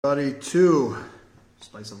Everybody to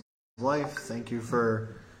Spice of Life. Thank you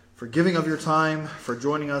for giving of your time, for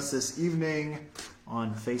joining us this evening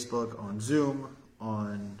on Facebook, on Zoom,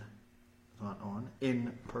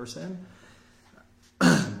 in person.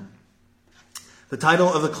 The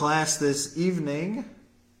title of the class this evening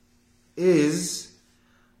is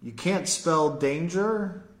You Can't Spell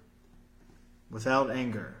Danger Without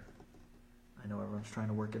Anger. I know everyone's trying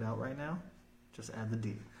to work it out right now. Just add the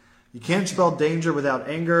D. You can't spell danger without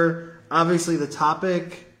anger. Obviously, the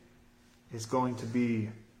topic is going to be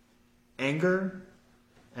anger,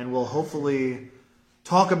 and we'll hopefully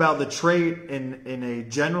talk about the trait in a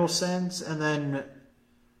general sense, and then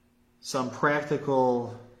some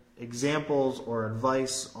practical examples or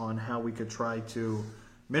advice on how we could try to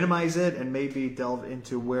minimize it and maybe delve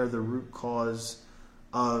into where the root cause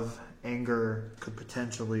of anger could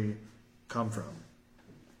potentially come from.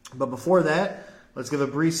 But before that, let's give a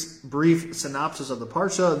brief synopsis of the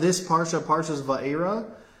Parsha. This Parsha, Parshas Vaira,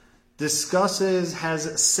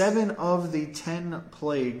 has 7 of the 10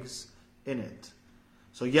 plagues in it.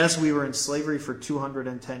 So yes, we were in slavery for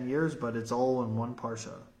 210 years, but it's all in one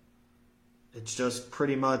Parsha. It's just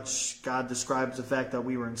pretty much God describes the fact that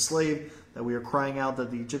we were enslaved, that we are crying out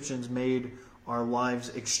that the Egyptians made our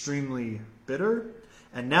lives extremely bitter,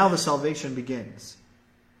 and now the salvation begins.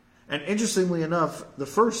 And interestingly enough, the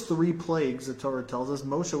first 3 plagues, the Torah tells us,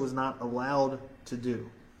 Moshe was not allowed to do.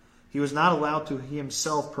 He was not allowed to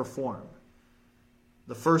himself perform.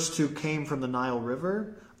 The first 2 came from the Nile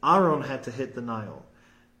River. Aaron had to hit the Nile.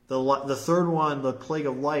 The third one, the plague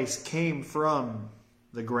of lice, came from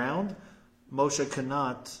the ground. Moshe could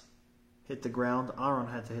not hit the ground. Aaron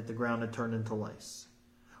had to hit the ground and turn into lice.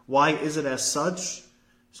 Why is it as such?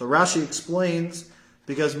 So Rashi explains,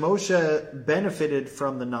 because Moshe benefited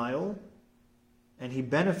from the Nile, and he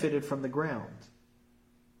benefited from the ground.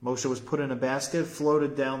 Moshe was put in a basket,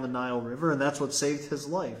 floated down the Nile River, and that's what saved his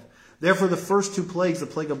life. Therefore, the first 2 plagues, the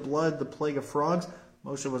plague of blood, the plague of frogs,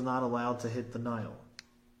 Moshe was not allowed to hit the Nile.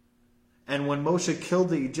 And when Moshe killed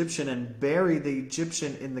the Egyptian and buried the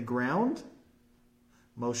Egyptian in the ground,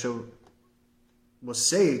 Moshe was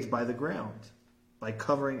saved by the ground, by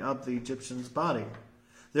covering up the Egyptian's body.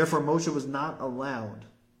 Therefore, Moshe was not allowed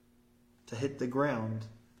to hit the ground,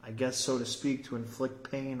 I guess, so to speak, to inflict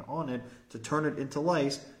pain on it, to turn it into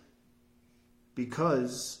lice,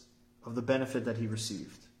 because of the benefit that he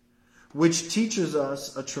received. Which teaches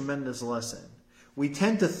us a tremendous lesson. We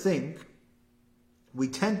tend to think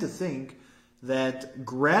that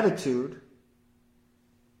gratitude,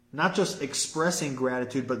 not just expressing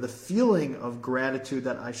gratitude, but the feeling of gratitude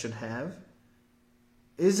that I should have,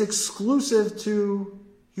 is exclusive to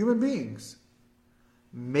human beings.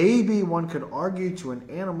 Maybe one could argue to an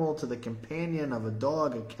animal, to the companion of a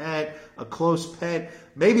dog, a cat, a close pet.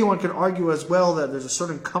 Maybe one could argue as well that there's a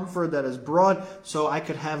certain comfort that is brought, so I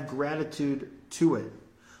could have gratitude to it.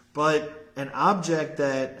 But an object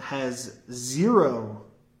that has 0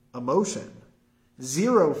 emotion,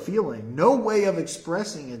 0 feeling, no way of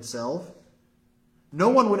expressing itself, no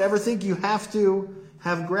one would ever think you have to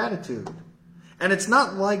have gratitude. And it's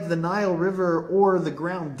not like the Nile River or the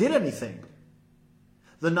ground did anything.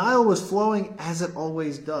 The Nile was flowing as it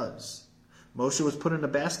always does. Moshe was put in a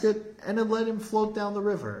basket and it let him float down the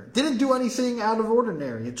river. It didn't do anything out of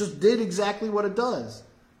ordinary. It just did exactly what it does.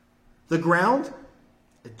 The ground,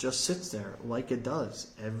 it just sits there like it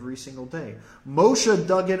does every single day. Moshe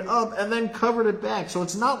dug it up and then covered it back. So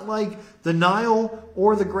it's not like the Nile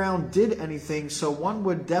or the ground did anything. So one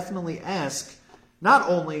would definitely ask, not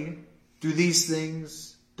only do these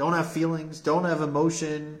things don't have feelings, don't have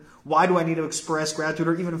emotion, why do I need to express gratitude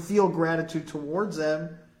or even feel gratitude towards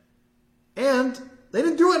them? And they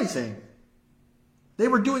didn't do anything. They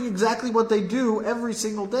were doing exactly what they do every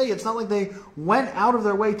single day. It's not like they went out of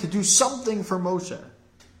their way to do something for Moshe.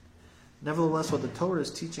 Nevertheless, what the Torah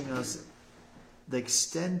is teaching us, the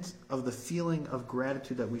extent of the feeling of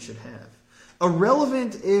gratitude that we should have.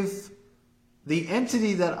 Irrelevant if the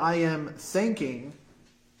entity that I am thanking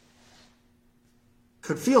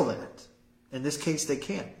could feel that. In this case, they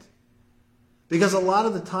can't. Because a lot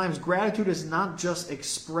of the times, gratitude is not just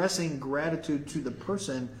expressing gratitude to the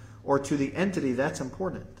person or to the entity. That's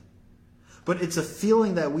important. But it's a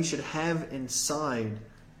feeling that we should have inside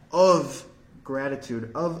of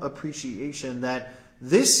gratitude, of appreciation, that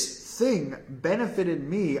this thing benefited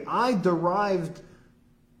me. I derived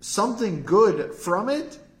something good from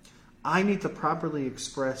it. I need to properly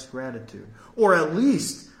express gratitude. Or at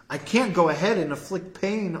least I can't go ahead and inflict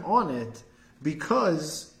pain on it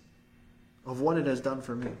because of what it has done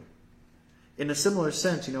for me. In a similar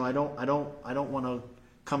sense, I don't want to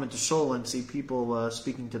come into shul and see people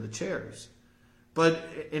speaking to the chairs. But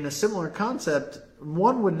in a similar concept,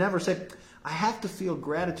 one would never say, I have to feel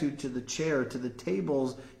gratitude to the chair, to the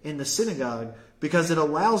tables in the synagogue, because it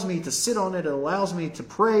allows me to sit on it, it allows me to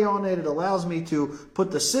pray on it, it allows me to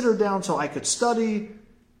put the sitter down so I could study.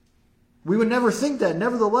 We would never think that.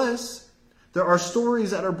 Nevertheless, there are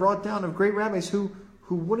stories that are brought down of great rabbis who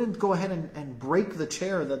wouldn't go ahead and break the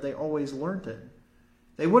chair that they always learned in.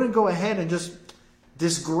 They wouldn't go ahead and just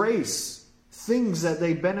disgrace things that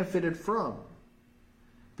they benefited from.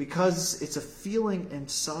 Because it's a feeling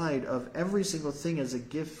inside of every single thing as a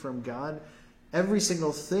gift from God. Every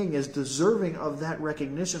single thing is deserving of that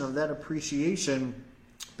recognition, of that appreciation,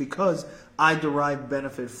 because I derive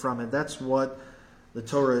benefit from it. That's what the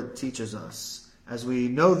Torah teaches us. As we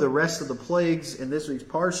know the rest of the plagues in this week's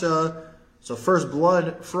Parsha, so first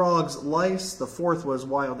blood, frogs, lice. The fourth was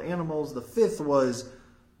wild animals. The fifth was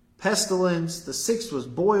pestilence. The sixth was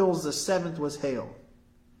boils. The seventh was hail.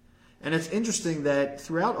 And it's interesting that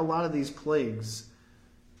throughout a lot of these plagues,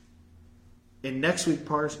 in next week's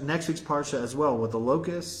Parsha as well, with the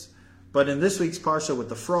locusts, but in this week's Parsha with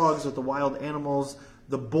the frogs, with the wild animals,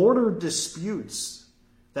 the border disputes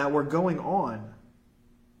that were going on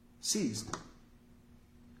ceased.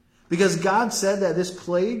 Because God said that this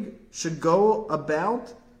plague should go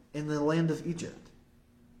about in the land of Egypt.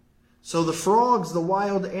 So the frogs, the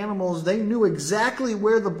wild animals, they knew exactly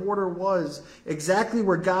where the border was, exactly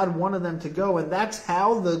where God wanted them to go. And that's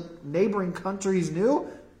how the neighboring countries knew,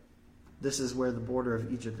 this is where the border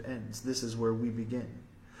of Egypt ends. This is where we begin.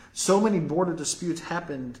 So many border disputes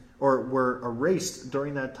happened or were erased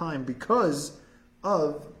during that time because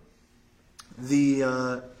of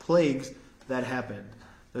the plagues that happened.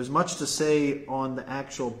 There's much to say on the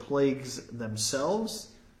actual plagues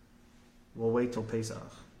themselves. We'll wait till Pesach.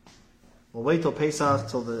 We'll wait till Pesach,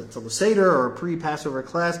 till the Seder or pre-Passover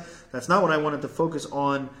class. That's not what I wanted to focus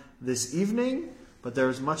on this evening, but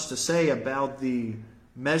there's much to say about the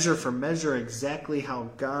measure for measure, exactly how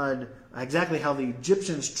the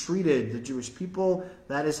Egyptians treated the Jewish people.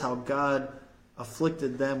 That is how God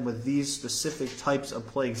afflicted them with these specific types of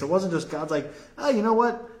plagues. It wasn't just God's like, you know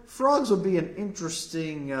what? Frogs would be an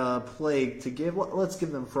interesting plague to give. Let's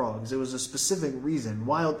give them frogs. It was a specific reason.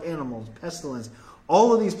 Wild animals, pestilence.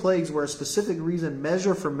 All of these plagues were a specific reason,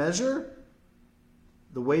 measure for measure.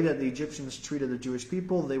 The way that the Egyptians treated the Jewish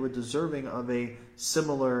people, they were deserving of a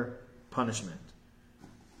similar punishment.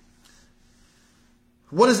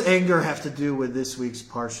 What does anger have to do with this week's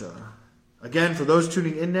Parsha? Again, for those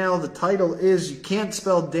tuning in now, the title is You Can't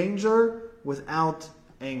Spell Danger Without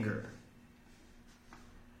Anger.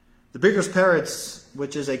 The Biggers Peretz,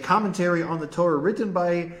 which is a commentary on the Torah written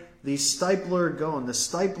by the Stipler Gaon. The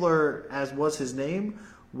Stipler, as was his name,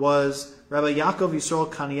 was Rabbi Yaakov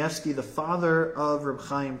Yisrael Kanievsky, the father of Reb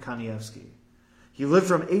Chaim Kanievsky. He lived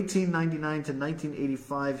from 1899 to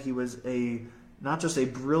 1985. He was not just a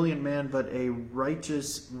brilliant man, but a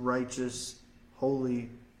righteous, holy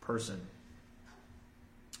person.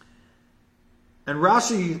 And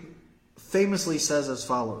Rashi famously says as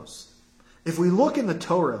follows. If we look in the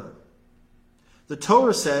Torah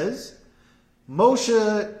says,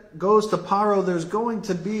 Moshe goes to Paro, there's going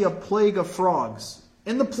to be a plague of frogs.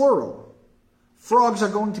 In the plural. Frogs are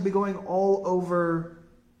going to be going all over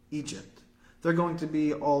Egypt. They're going to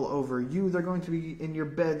be all over you. They're going to be in your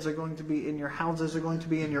beds. They're going to be in your houses. They're going to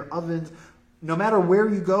be in your ovens. No matter where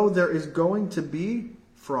you go, there is going to be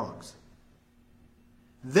frogs.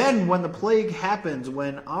 Then when the plague happens,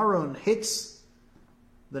 when Aaron hits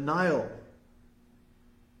the Nile,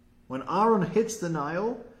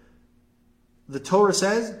 the Torah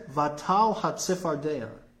says, Vatal Hatzifardea.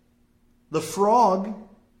 The frog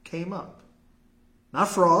came up. Not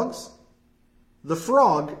frogs. The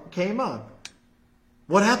frog came up.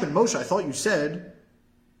 What happened, Moshe? I thought you said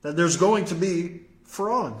that there's going to be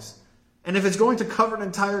frogs. And if it's going to cover an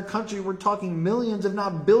entire country, we're talking millions, if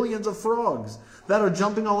not billions of frogs that are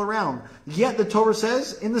jumping all around. Yet the Torah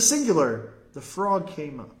says, in the singular, the frog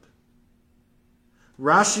came up.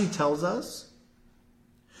 Rashi tells us,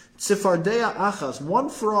 Tzifardea achas, one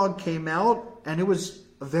frog came out, and it was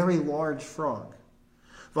a very large frog.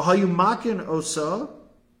 V'hayumakin osa,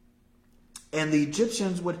 and the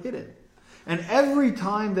Egyptians would hit it. And every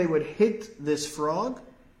time they would hit this frog,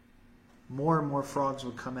 more and more frogs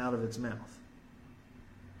would come out of its mouth.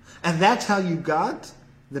 And that's how you got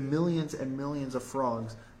the millions and millions of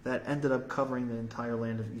frogs that ended up covering the entire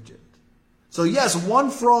land of Egypt. So yes, one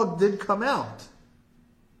frog did come out,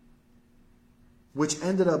 which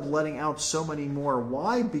ended up letting out so many more.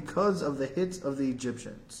 Why? Because of the hits of the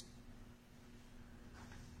Egyptians.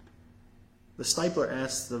 The Stipler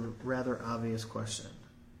asks the rather obvious question.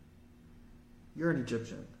 You're an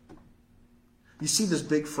Egyptian. You see this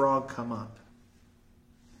big frog come up.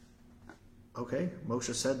 Okay,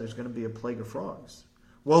 Moshe said there's going to be a plague of frogs.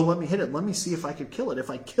 Well, let me hit it. Let me see if I could kill it. If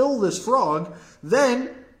I kill this frog,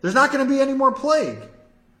 then there's not going to be any more plague.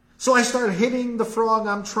 So I start hitting the frog.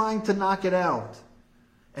 I'm trying to knock it out.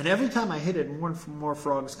 And every time I hit it, more and more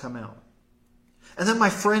frogs come out. And then my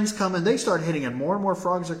friends come and they start hitting and more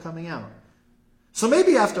frogs are coming out. So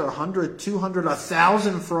maybe after 100, 200,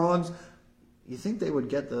 1,000 frogs, you think they would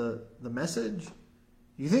get the message?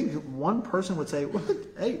 You think one person would say, "What?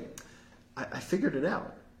 Hey, I figured it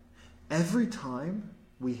out." Every time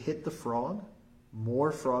we hit the frog,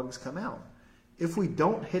 more frogs come out. If we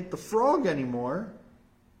don't hit the frog anymore,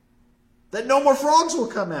 then no more frogs will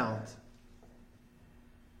come out.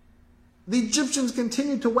 The Egyptians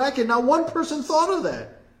continued to whack it. Not one person thought of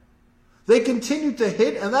that. They continued to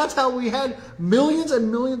hit, and that's how we had millions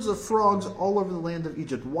and millions of frogs all over the land of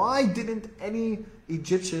Egypt. Why didn't any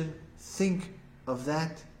Egyptian think of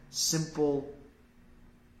that simple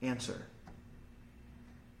answer?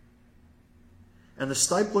 And the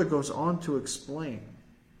Stipler goes on to explain.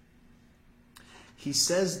 He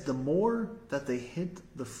says the more that they hit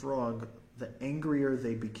the frog, the angrier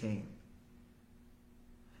they became.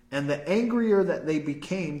 And the angrier that they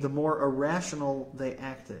became, the more irrational they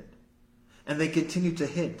acted. And they continued to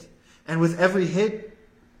hit. And with every hit,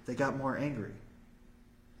 they got more angry.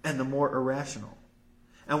 And the more irrational.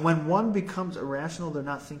 And when one becomes irrational, they're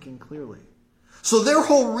not thinking clearly. So their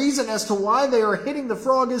whole reason as to why they are hitting the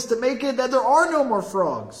frog is to make it that there are no more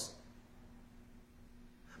frogs.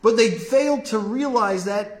 But they failed to realize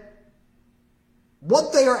that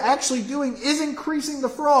what they are actually doing is increasing the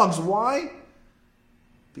frogs. Why?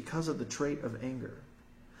 Because of the trait of anger.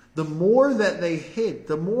 The more that they hit,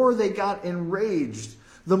 the more they got enraged,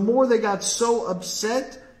 the more they got so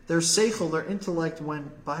upset, their seichel, their intellect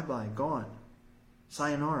went bye-bye, gone.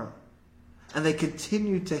 Sayonara. And they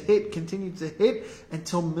continued to hit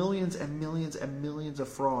until millions and millions and millions of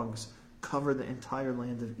frogs covered the entire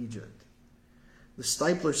land of Egypt. The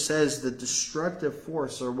Stipler says the destructive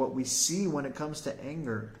force, or what we see when it comes to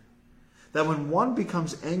anger, that when one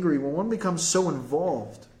becomes angry, when one becomes so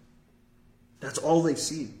involved, that's all they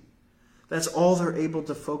see. That's all they're able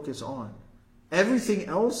to focus on. Everything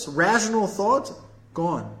else, rational thoughts,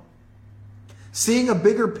 gone. Seeing a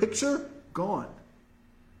bigger picture, gone.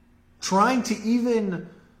 Trying to even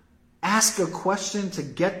ask a question to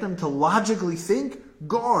get them to logically think,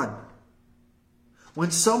 gone. When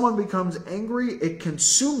someone becomes angry, it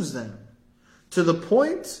consumes them to the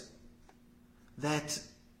point that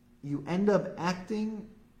you end up acting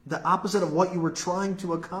the opposite of what you were trying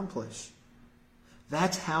to accomplish.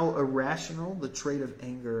 That's how irrational the trait of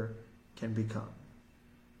anger can become.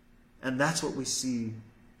 And that's what we see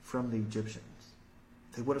from the Egyptians.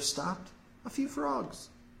 They would have stopped a few frogs.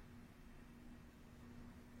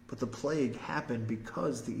 But the plague happened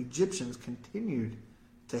because the Egyptians continued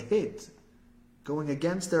to hit, going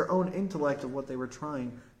against their own intellect of what they were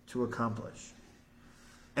trying to accomplish.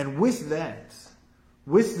 And with that,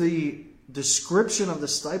 with the description of the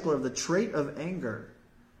Stipler of the trait of anger,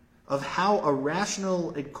 of how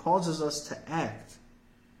irrational it causes us to act,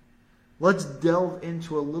 let's delve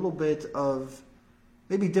into a little bit of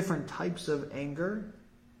maybe different types of anger,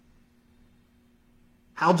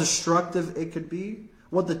 how destructive it could be,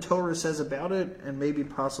 what the Torah says about it, and maybe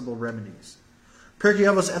possible remedies. Pirkei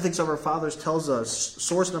Avos Ethics of Our Fathers tells us,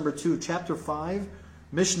 source number 2, chapter 5,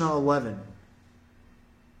 Mishnah 11.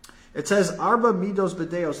 It says, Arba midos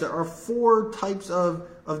bedeos. There are 4 types of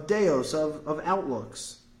deos, of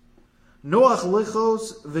outlooks. Noach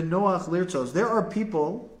lichos v'noach lirtzos. There are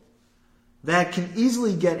people that can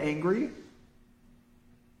easily get angry,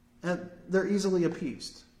 and they're easily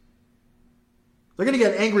appeased. They're going to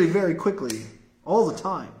get angry very quickly, all the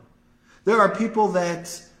time. There are people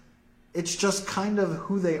that it's just kind of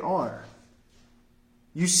who they are.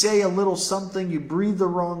 You say a little something, you breathe the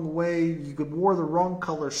wrong way, you could wear the wrong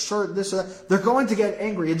color shirt, this or that. They're going to get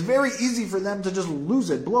angry. It's very easy for them to just lose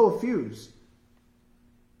it, blow a fuse.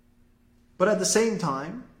 But at the same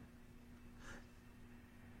time,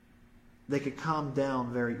 they could calm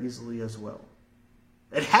down very easily as well.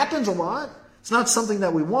 It happens a lot. It's not something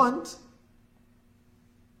that we want.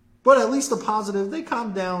 But at least the positive, they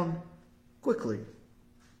calm down quickly.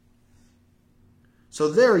 So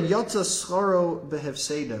there, yotza scharo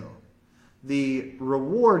behefsedo. The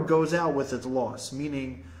reward goes out with its loss.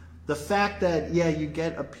 Meaning, the fact that, you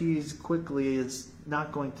get appeased quickly is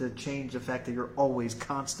not going to change the fact that you're always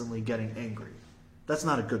constantly getting angry. That's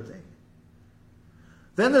not a good thing.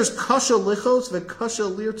 Then there's kasha lichos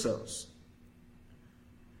v'kasha lirtzos.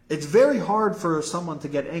 It's very hard for someone to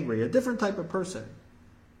get angry, a different type of person.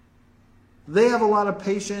 They have a lot of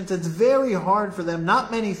patience. It's very hard for them.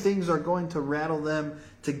 Not many things are going to rattle them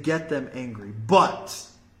to get them angry. But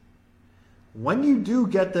when you do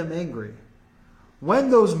get them angry,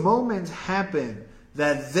 when those moments happen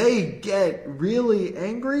that they get really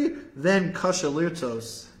angry, then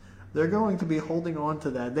kashalirtos, they're going to be holding on to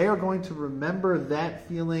that. They are going to remember that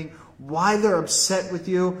feeling, why they're upset with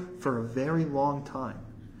you, for a very long time.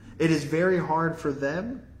 It is very hard for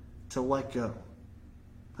them to let go.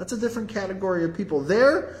 That's a different category of people.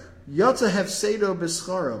 There, yatsa hefsedo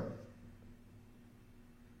bischaro.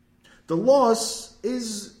 The loss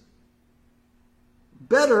is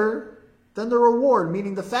better than the reward,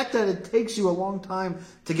 meaning the fact that it takes you a long time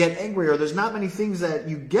to get angry, or there's not many things that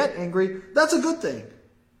you get angry, that's a good thing.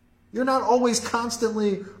 You're not always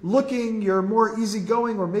constantly looking, you're more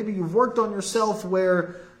easygoing, or maybe you've worked on yourself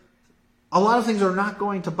where a lot of things are not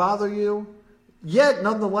going to bother you. Yet,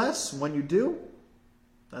 nonetheless, when you do,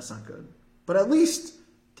 that's not good. But at least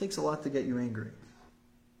it takes a lot to get you angry.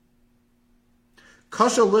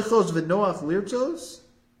 Kasha lichos v'noach lirtos.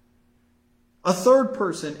 A third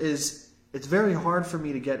person is, it's very hard for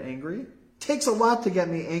me to get angry. It takes a lot to get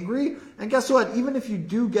me angry. And guess what? Even if you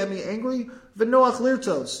do get me angry, v'noach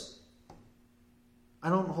lirtos, I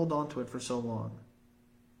don't hold on to it for so long.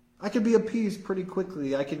 I can be appeased pretty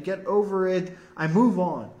quickly. I can get over it. I move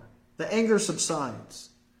on. The anger subsides.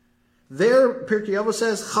 There, Pirkei Avos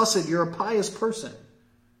says, chassid, you're a pious person.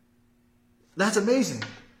 That's amazing.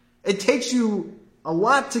 It takes you a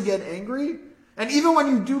lot to get angry. And even when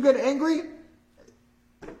you do get angry,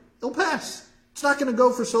 it'll pass. It's not going to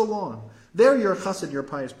go for so long. There, you're a chassid, you're a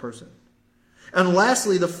pious person. And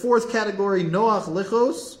lastly, the fourth category, noach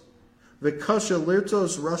lichos, v'kasha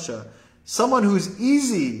lirtos rasha. Someone who's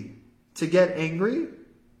easy to get angry,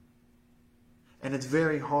 and it's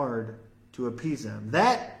very hard to appease them.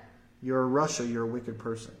 That, you're a rasha, you're a wicked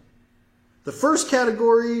person. The first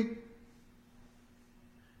category,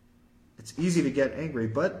 it's easy to get angry,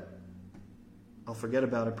 but I'll forget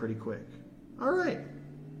about it pretty quick. All right.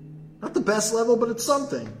 Not the best level, but it's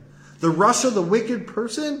something. The rasha, the wicked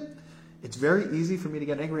person, it's very easy for me to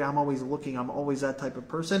get angry. I'm always looking. I'm always that type of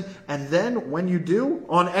person. And then when you do,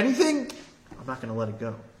 on anything, I'm not going to let it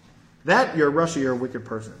go. That, you're a rasha, you're a wicked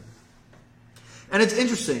person. And it's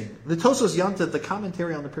interesting. The Tosos Yantav, the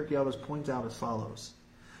commentary on the Pirkei Avos, points out as follows.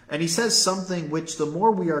 And he says something which the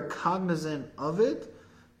more we are cognizant of it,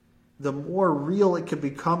 the more real it can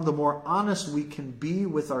become, the more honest we can be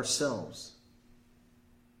with ourselves.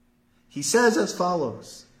 He says as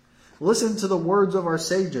follows. Listen to the words of our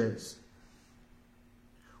sages.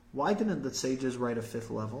 Why didn't the sages write a fifth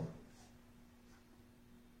level?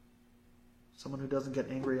 Someone who doesn't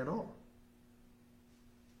get angry at all.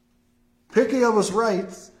 Pirkei Avos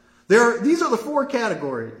writes, these are the four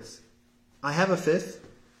categories. I have a fifth.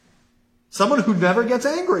 Someone who never gets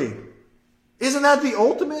angry. Isn't that the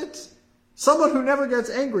ultimate? Someone who never gets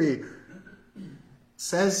angry.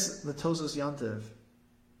 Says the Tosos Yantav.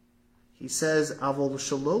 He says, Avol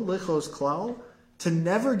shelo lichos klal, to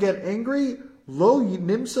never get angry, lo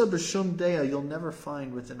nimsa b'shum dea, you'll never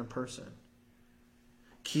find within a person.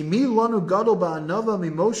 Ki mi lanu gadol ba'anava mi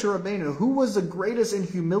Moshe Rabbeinu, who was the greatest in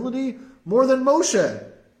humility? More than Moshe.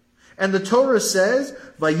 And the Torah says,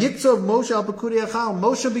 Vayiktov Moshe al Pekudei Achal,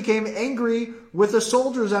 Moshe became angry with the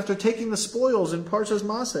soldiers after taking the spoils in Parshas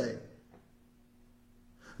Maseh.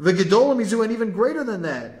 V'gedolim izu, and even greater than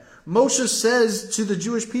that. Moshe says to the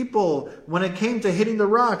Jewish people, when it came to hitting the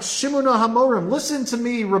rocks, Shimuna Hamorim, listen to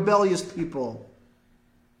me, rebellious people.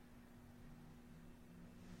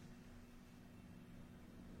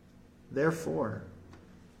 Therefore,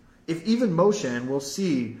 if even Moshe, and we'll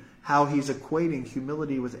see how he's equating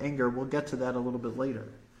humility with anger, we'll get to that a little bit later.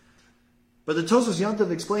 But the Tosos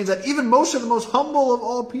Yantav explains that even Moshe, the most humble of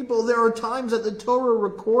all people, there are times that the Torah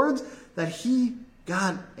records that he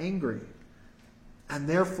got angry. And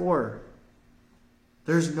therefore,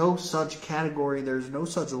 there's no such category, there's no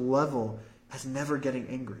such level as never getting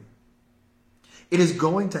angry. It is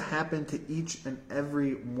going to happen to each and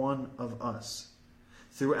every one of us.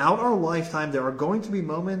 Throughout our lifetime, there are going to be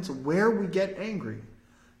moments where we get angry.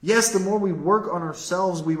 Yes, the more we work on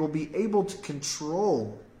ourselves, we will be able to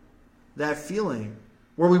control that feeling,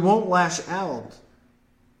 where we won't lash out,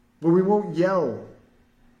 where we won't yell,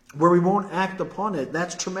 where we won't act upon it.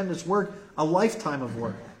 That's tremendous work, a lifetime of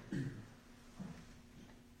work.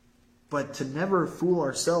 But to never fool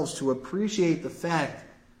ourselves, to appreciate the fact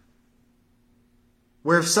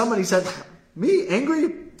where if somebody said, me,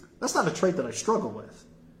 angry? That's not a trait that I struggle with.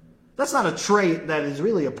 That's not a trait that is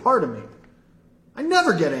really a part of me. I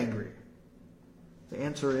never get angry. The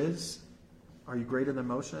answer is, are you greater than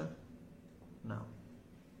Moshe? No.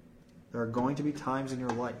 There are going to be times in your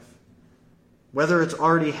life, whether it's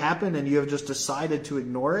already happened and you have just decided to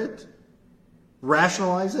ignore it,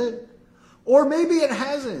 rationalize it, or maybe it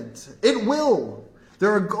hasn't. It will.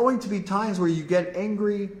 There are going to be times where you get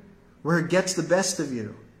angry, where it gets the best of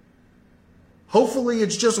you. Hopefully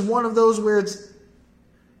it's just one of those where it's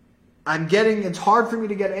hard for me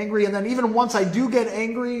to get angry, and then even once I do get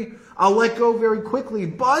angry, I'll let go very quickly.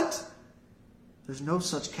 But there's no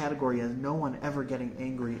such category as no one ever getting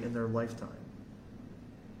angry in their lifetime.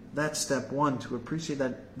 That's step one, to appreciate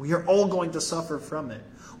that we are all going to suffer from it.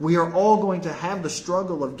 We are all going to have the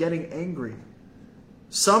struggle of getting angry.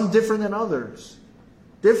 Some different than others.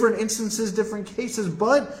 Different instances, different cases,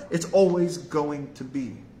 but it's always going to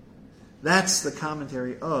be. That's the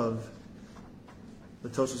commentary of the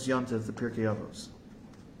Tosos Yontiv, the Pirkei Avos.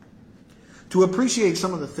 To appreciate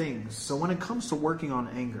some of the things, so when it comes to working on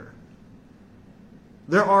anger,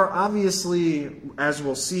 there are obviously, as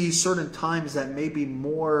we'll see, certain times that may be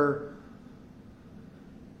more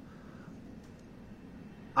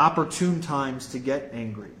opportune times to get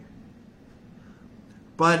angry.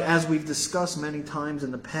 But as we've discussed many times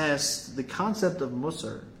in the past, the concept of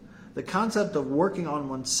musar, the concept of working on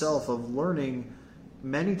oneself, of learning,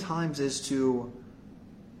 many times is to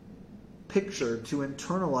picture, to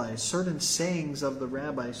internalize certain sayings of the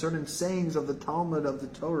rabbi, certain sayings of the Talmud, of the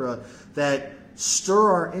Torah, that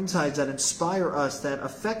stir our insides, that inspire us, that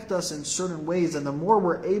affect us in certain ways. And the more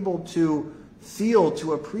we're able to feel,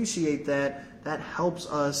 to appreciate that, that helps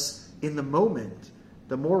us in the moment.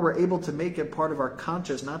 The more we're able to make it part of our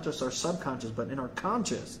conscious, not just our subconscious, but in our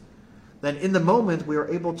conscious, then in the moment we are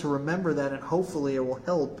able to remember that, and hopefully it will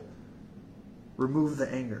help remove the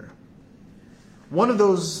anger. One of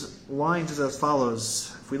those lines is as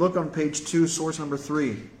follows. If we look on page 2, source number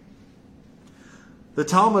 3. The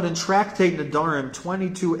Talmud in Tractate Nedarim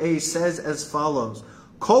 22a says as follows.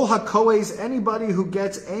 Kol hakoes, anybody who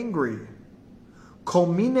gets angry. Kol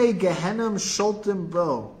mine gehenim sholtim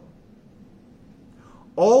bo.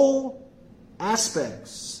 All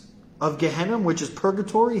aspects of Gehenna, which is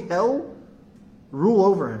purgatory, hell, rule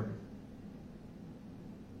over him.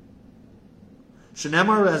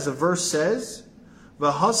 Shenemar, as the verse says,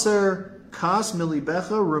 V'haser kas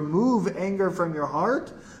milibecha, remove anger from your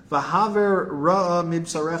heart, V'haver ra'a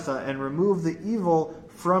mibsarecha, and remove the evil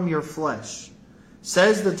from your flesh.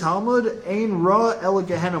 Says the Talmud, Ein ra el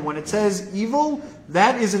Gehenna. When it says evil,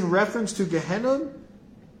 that is in reference to Gehenna,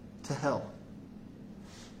 to hell.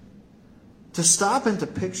 To stop and to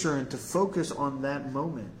picture and to focus on that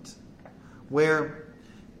moment where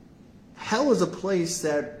hell is a place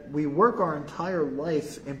that we work our entire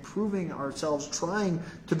life improving ourselves, trying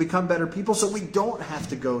to become better people so we don't have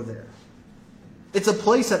to go there. It's a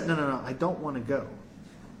place that, no, I don't want to go.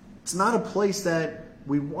 It's not a place that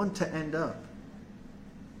we want to end up.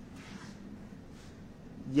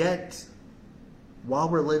 Yet, while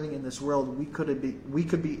we're living in this world, we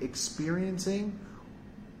could be experiencing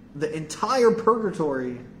the entire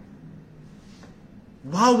purgatory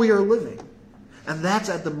while we are living. And that's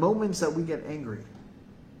at the moments that we get angry.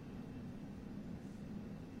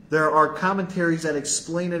 There are commentaries that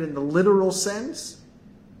explain it in the literal sense.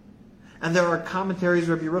 And there are commentaries,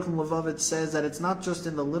 Rabbi Yerucham Levavitz says that it's not just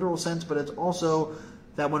in the literal sense, but it's also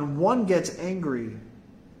that when one gets angry,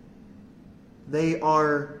 they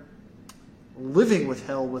are living with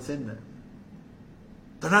hell within them.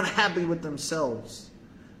 They're not happy with themselves.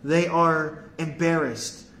 They are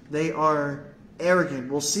embarrassed. They are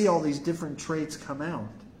arrogant. We'll see all these different traits come out.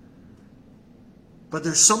 But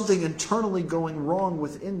there's something internally going wrong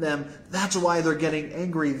within them. That's why they're getting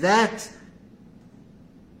angry. That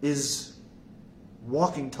is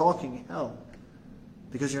talking hell.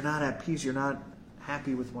 Because you're not at peace. You're not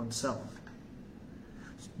happy with oneself.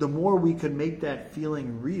 The more we could make that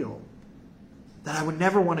feeling real, that I would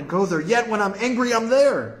never want to go there. Yet when I'm angry, I'm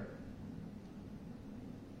there.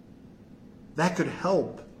 That could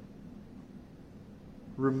help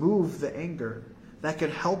remove the anger. That could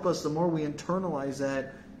help us, the more we internalize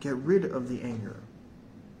that, get rid of the anger.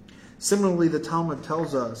 Similarly, the Talmud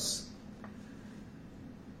tells us,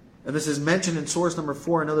 and this is mentioned in source number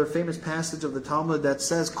 4, another famous passage of the Talmud that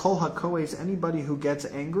says, Kol hakoes, anybody who gets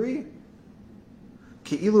angry,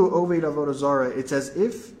 Ki'ilu oved avodah zara, it's as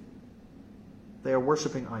if they are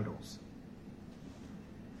worshiping idols.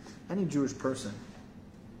 Any Jewish person,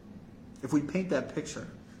 if we paint that picture,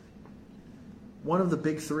 one of the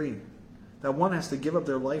big 3 that one has to give up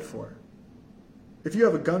their life for. If you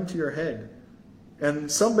have a gun to your head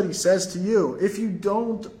and somebody says to you, if you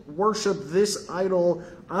don't worship this idol,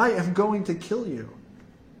 I am going to kill you.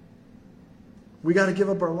 We got to give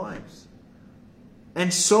up our lives.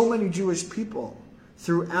 And so many Jewish people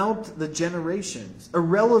throughout the generations,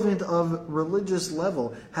 irrelevant of religious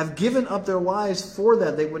level, have given up their lives for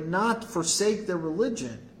that. They would not forsake their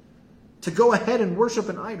religion to go ahead and worship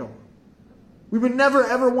an idol. We would never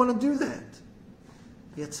ever want to do that.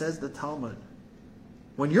 Yet says the Talmud,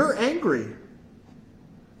 when you're angry,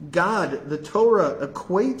 God, the Torah,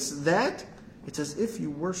 equates that, it's as if you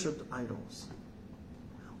worshipped idols.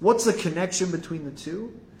 What's the connection between the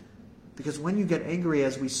two? Because when you get angry,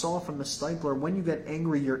 as we saw from the stipler, when you get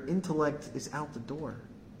angry, your intellect is out the door.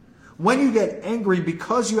 When you get angry,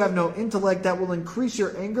 because you have no intellect that will increase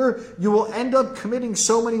your anger, you will end up committing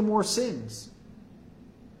so many more sins.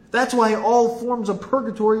 That's why all forms of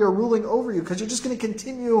purgatory are ruling over you, because you're just going to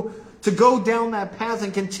continue to go down that path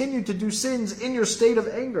and continue to do sins in your state of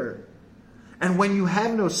anger. And when you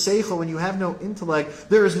have no seichel, when you have no intellect,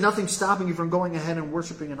 there is nothing stopping you from going ahead and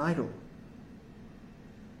worshiping an idol.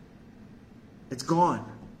 It's gone.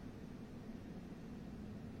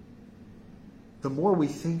 The more we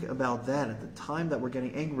think about that at the time that we're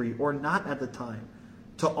getting angry, or not at the time,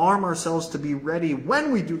 to arm ourselves to be ready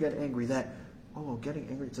when we do get angry, that, getting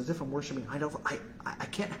angry, it's as if I'm worshiping idols. I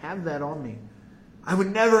can't have that on me. I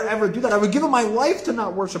would never ever do that. I would give up my life to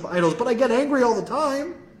not worship idols, but I get angry all the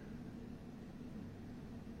time.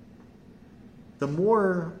 The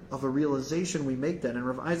more of a realization we make that, and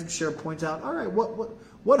Rav Isaac Sher points out, all right,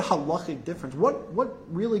 what halachic difference? What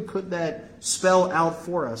really could that spell out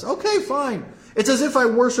for us? Okay, fine. It's as if I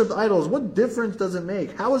worshipped idols. What difference does it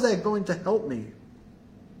make? How is that going to help me?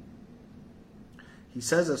 He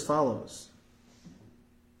says as follows.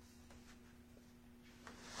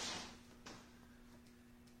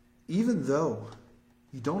 Even though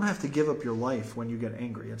you don't have to give up your life when you get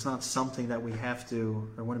angry. It's not something that we have to,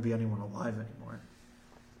 there wouldn't be anyone alive anymore.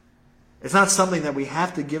 It's not something that we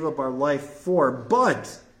have to give up our life for.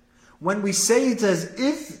 But when we say it's as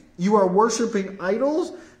if you are worshiping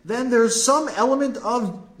idols, then there's some element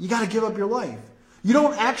of you got to give up your life. You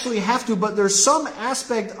don't actually have to, but there's some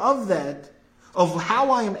aspect of that, of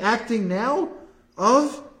how I am acting now,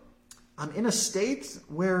 of I'm in a state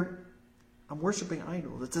where I'm worshiping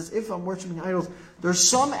idols. It's as if I'm worshiping idols. There's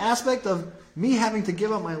some aspect of me having to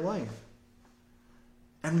give up my life.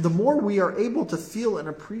 And the more we are able to feel and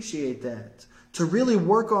appreciate that, to really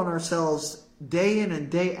work on ourselves day in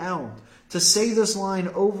and day out, to say this line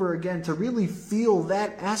over again, to really feel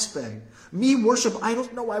that aspect. Me worship idols?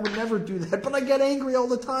 No, I would never do that. But I get angry all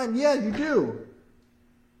the time. Yeah, you do.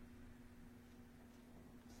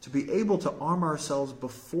 To be able to arm ourselves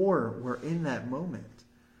before we're in that moment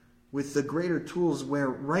with the greater tools, where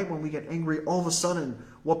right when we get angry, all of a sudden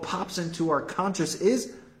what pops into our conscious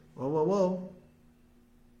is, whoa.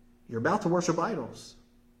 You're about to worship idols.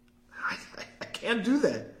 I can't do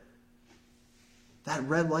that. That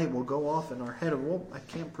red light will go off in our head of, I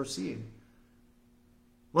can't proceed.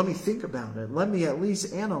 Let me think about it. Let me at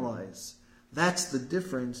least analyze. That's the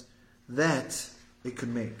difference that it could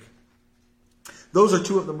make. Those are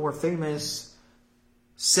two of the more famous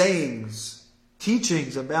sayings,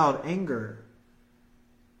 teachings about anger.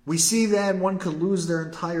 We see that one could lose their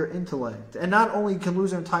entire intellect. And not only can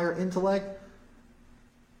lose their entire intellect,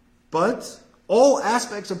 but all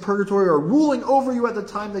aspects of purgatory are ruling over you at the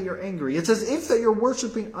time that you're angry. It's as if that you're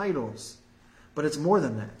worshiping idols. But it's more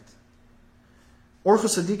than that.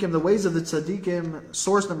 Orchos Tzadikim, the ways of the Tzadikim,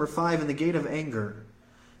 source number 5 in the gate of anger.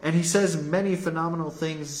 And he says many phenomenal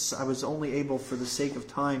things. I was only able, for the sake of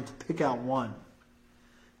time, to pick out one.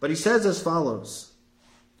 But he says as follows.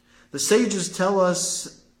 The sages tell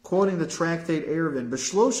us, quoting the tractate Eruvin,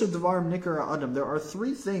 B'shlosha Devarim Nikar Adam, there are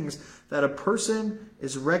 3 things that a person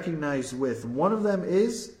is recognized with. One of them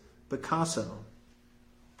is Picasso.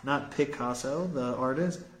 Not Picasso, the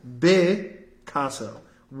artist. Picasso.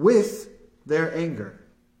 With their anger.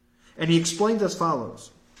 And he explains as follows.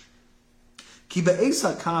 Ki be'es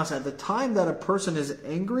hakas, at the time that a person is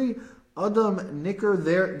angry, Adam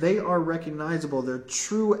Nikar, they are recognizable. Their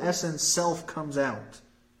true essence, self, comes out.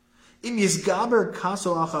 In Yizgaber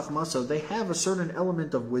Kaso Achachmaso, they have a certain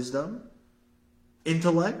element of wisdom,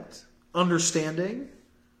 intellect, understanding.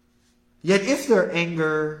 Yet if their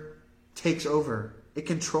anger takes over, it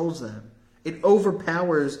controls them. It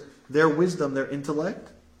overpowers their wisdom, their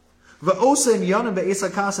intellect. Va'osa and Yanim be'es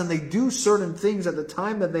hakas, and they do certain things at the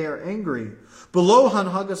time that they are angry. Below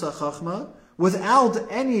Hanhagas Achachma, without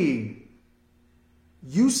any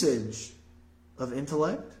usage of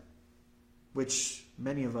intellect, which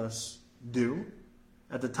many of us do.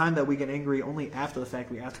 At the time that we get angry, only after the fact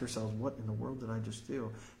we ask ourselves, what in the world did I just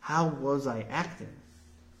do? How was I acting?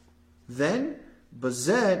 Then,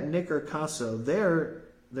 Bazet Nikar Kaso,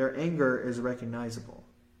 their anger is recognizable.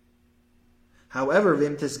 However,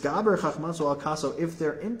 if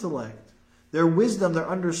their intellect, their wisdom, their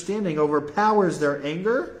understanding overpowers their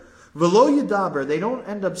anger, they don't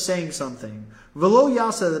end up saying something. And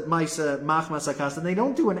they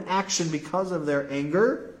don't do an action because of their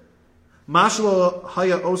anger.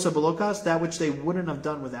 That which they wouldn't have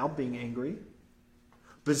done without being angry.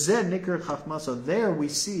 There we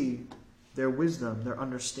see their wisdom, their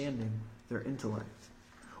understanding, their intellect.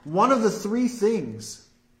 One of the three things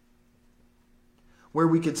where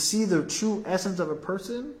we could see the true essence of a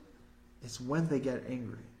person is when they get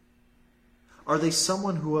angry. Are they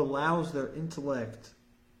someone who allows their intellect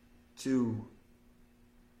to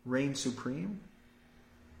reign supreme?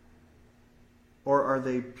 Or are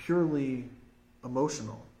they purely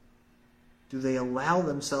emotional? Do they allow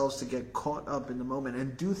themselves to get caught up in the moment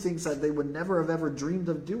and do things that they would never have ever dreamed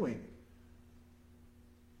of doing?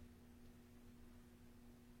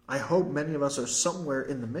 I hope many of us are somewhere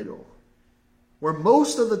in the middle, where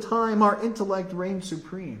most of the time our intellect reigns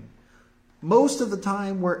supreme. Most of the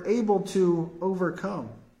time we're able to overcome.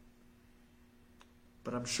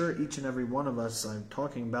 But I'm sure each and every one of us, I'm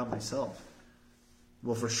talking about myself,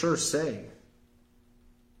 will for sure say,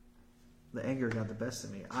 the anger got the best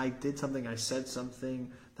of me. I did something, I said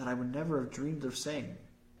something that I would never have dreamed of saying.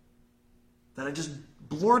 That I just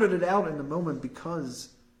blurted it out in the moment because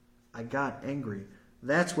I got angry.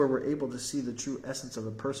 That's where we're able to see the true essence of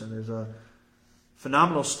a person. There's a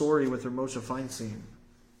phenomenal story with Moshe Feinstein.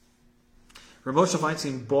 Moshe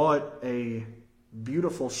Feinstein bought a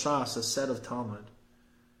beautiful shas, a set of Talmud.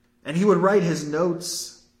 And he would write his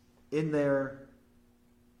notes in there.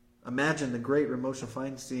 Imagine the great Moshe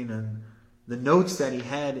Feinstein and the notes that he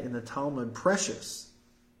had in the Talmud, precious.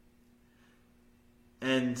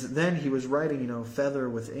 And then he was writing, feather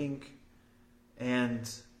with ink. And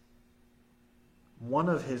one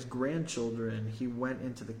of his grandchildren, he went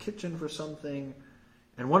into the kitchen for something,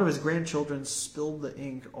 and one of his grandchildren spilled the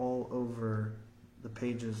ink all over the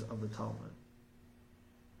pages of the Talmud.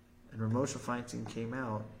 And Moshe Feinstein came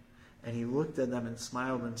out, and he looked at them and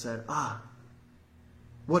smiled and said,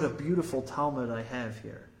 what a beautiful Talmud I have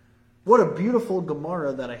here. What a beautiful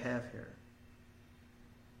Gemara that I have here.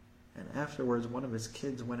 And afterwards, one of his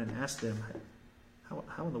kids went and asked him,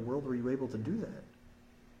 how in the world were you able to do that?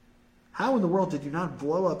 How in the world did you not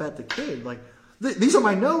blow up at the kid? These are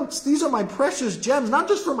my notes. These are my precious gems, not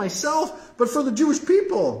just for myself, but for the Jewish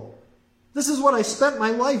people. This is what I spent my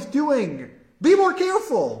life doing. Be more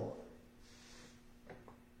careful.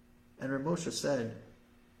 And Moshe said,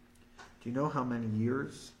 do you know how many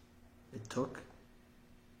years it took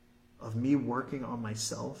of me working on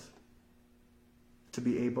myself to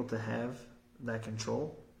be able to have that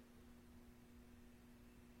control?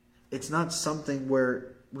 It's not something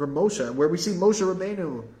where we see Moshe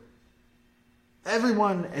Rabbeinu,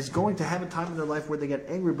 everyone is going to have a time in their life where they get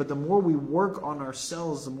angry, but the more we work on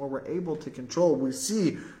ourselves, the more we're able to control. We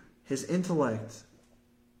see his intellect.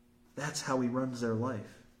 That's how he runs their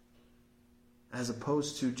life, as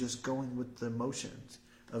opposed to just going with the emotions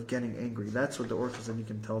of getting angry. That's what the Orchos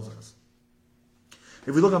Anikim tells us.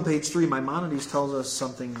 If we look on page 3, Maimonides tells us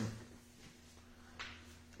something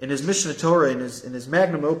in his Mishnah Torah, in his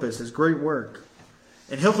magnum opus, his great work,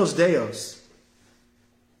 in Hilchos Deos,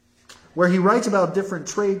 where he writes about different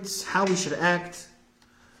traits, how we should act.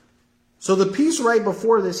 So the piece right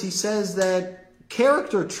before this, he says that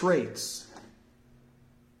character traits,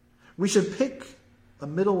 we should pick a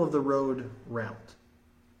middle of the road route.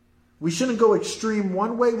 We shouldn't go extreme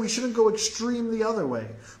one way, we shouldn't go extreme the other way,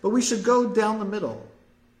 but we should go down the middle.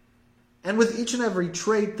 And with each and every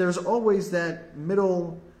trait, there's always that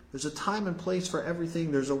middle, there's a time and place for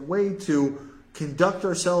everything, there's a way to conduct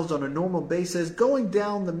ourselves on a normal basis, going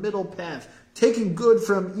down the middle path, taking good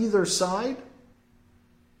from either side.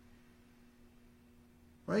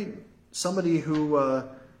 Right? Somebody who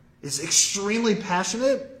is extremely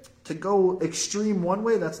passionate, to go extreme one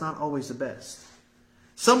way, that's not always the best.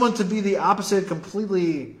 Someone to be the opposite,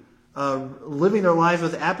 completely living their life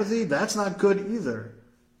with apathy, that's not good either.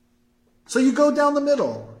 So you go down the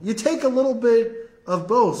middle. You take a little bit of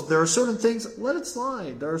both. There are certain things, let it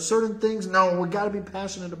slide. There are certain things, no, we've got to be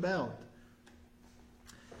passionate about.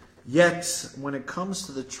 Yet, when it comes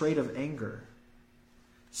to the trait of anger,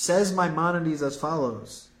 says Maimonides as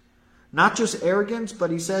follows. Not just arrogance,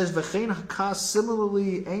 but he says, V'chein hakas,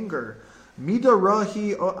 similarly anger. Mida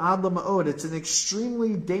rahi ad lama'od. It's an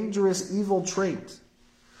extremely dangerous, evil trait.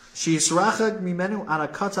 She'israchak mimenu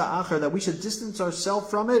anakata acher, that we should distance ourselves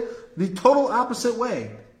from it the total opposite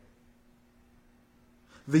way.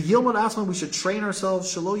 The Yilmud Asman, we should train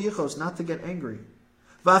ourselves, shelo yichos, not to get angry.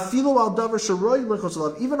 Va'afilu al davar sheroi lichos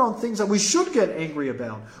alav. Even on things that we should get angry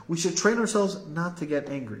about, we should train ourselves not to get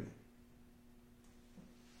angry.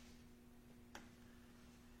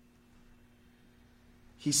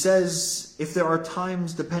 He says, if there are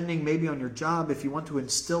times, depending maybe on your job, if you want to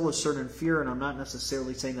instill a certain fear, and I'm not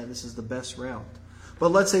necessarily saying that this is the best route,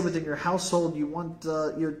 but let's say within your household, you want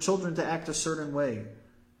your children to act a certain way.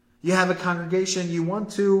 You have a congregation, you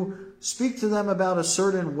want to speak to them about a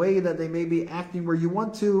certain way that they may be acting, where you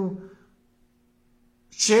want to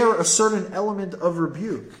share a certain element of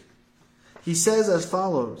rebuke. He says as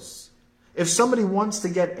follows, if somebody wants to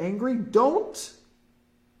get angry, don't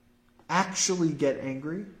actually get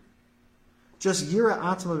angry. Just yira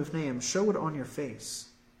atzma b'fneim, show it on your face.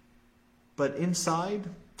 But inside,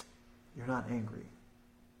 you're not angry.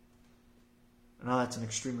 Now that's an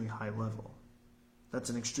extremely high level. That's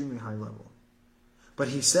an extremely high level. But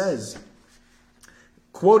he says,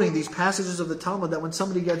 quoting these passages of the Talmud, that when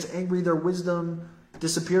somebody gets angry, their wisdom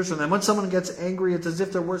disappears from them. When someone gets angry, it's as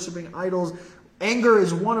if they're worshiping idols. Anger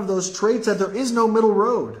is one of those traits that there is no middle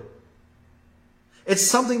road. It's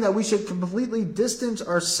something that we should completely distance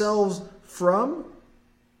ourselves from.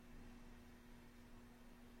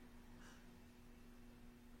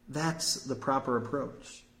 That's the proper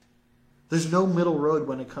approach. There's no middle road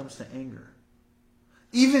when it comes to anger.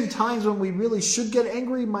 Even times when we really should get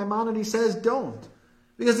angry, Maimonides says, don't.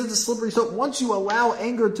 Because it's a slippery slope. Once you allow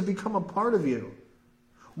anger to become a part of you,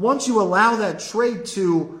 once you allow that trait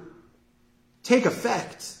to take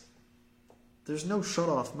effect, there's no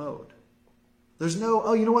shut-off mode. There's no,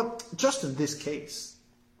 oh, you know what? Just in this case.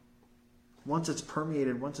 Once it's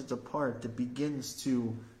permeated, once it's a part, it begins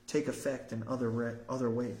to take effect in other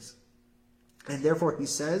ways. And therefore, he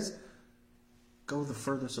says, go the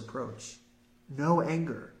furthest approach. No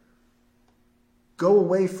anger. Go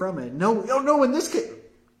away from it. No, in this case,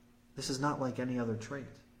 this is not like any other trait.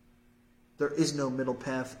 There is no middle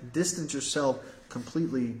path. Distance yourself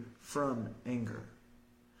completely from anger.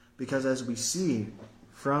 Because as we see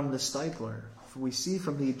from the Steipler, we see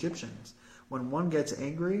from the Egyptians, when one gets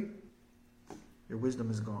angry, your wisdom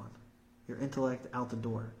is gone. Your intellect out the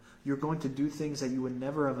door. You're going to do things that you would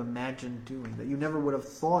never have imagined doing, that you never would have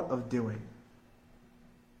thought of doing.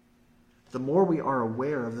 The more we are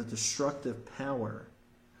aware of the destructive power,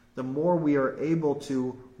 the more we are able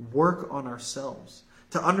to work on ourselves,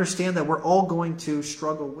 to understand that we're all going to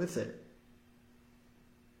struggle with it.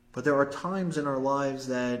 But there are times in our lives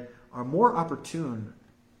that are more opportune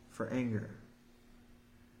for anger.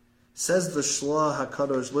 Says the Shlah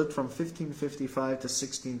HaKadosh, lived from 1555 to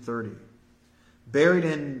 1630. Buried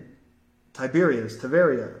in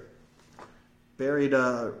Tiberia, buried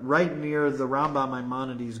right near the Rambam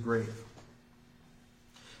Maimonides' grave.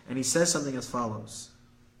 And he says something as follows.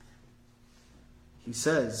 He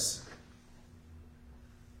says,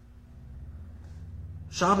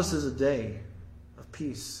 Shabbos is a day of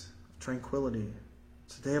peace, of tranquility.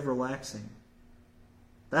 It's a day of relaxing.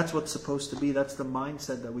 That's what's supposed to be. That's the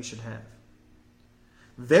mindset that we should have.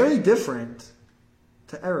 Very different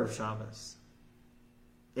to Erev Shabbos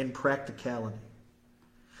in practicality.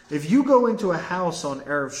 If you go into a house on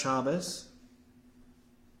Erev Shabbos,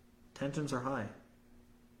 tensions are high.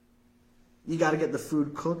 You got to get the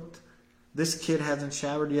food cooked. This kid hasn't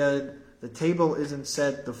showered yet. The table isn't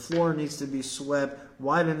set. The floor needs to be swept.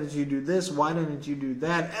 Why didn't you do this? Why didn't you do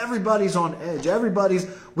that? Everybody's on edge.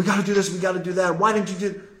 We got to do this. We got to do that. Why didn't you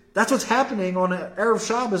do? That's what's happening on an Erev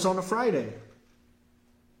Shabbos on a Friday.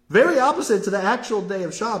 Very opposite to the actual day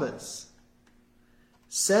of Shabbos.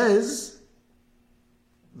 Says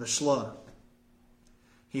the Shlah.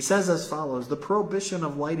 He says as follows, the prohibition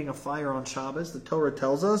of lighting a fire on Shabbos, the Torah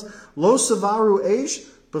tells us, Lo savaru eish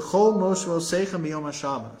b'chol moshvosechem b'yom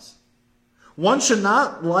HaShabbos. One should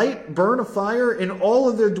not burn a fire in all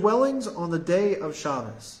of their dwellings on the day of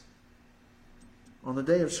Shabbos. On the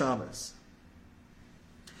day of Shabbos.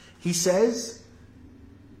 He says,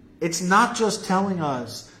 it's not just telling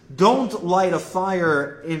us, don't light a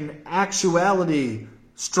fire in actuality,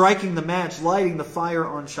 striking the match, lighting the fire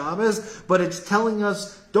on Shabbos, but it's telling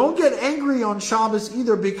us, don't get angry on Shabbos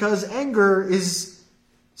either, because anger is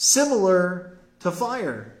similar to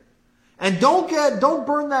fire. And don't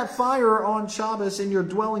burn that fire on Shabbos in your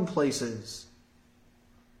dwelling places.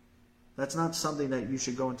 That's not something that you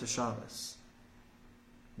should go into Shabbos.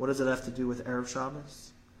 What does it have to do with Erev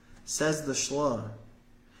Shabbos? Says the Shlah.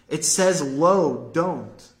 It says lo,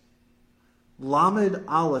 don't. Lamed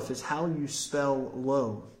Aleph is how you spell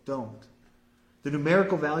lo, don't. The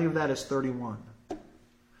numerical value of that is 31.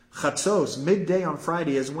 Chatzos, midday on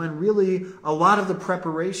Friday, is when really a lot of the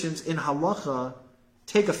preparations in halacha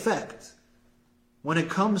take effect. When it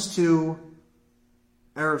comes to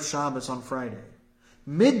Erev Shabbos on Friday.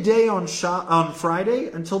 Midday on Friday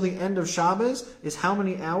until the end of Shabbos is how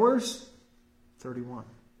many hours? 31.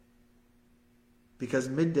 Because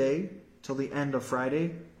midday till the end of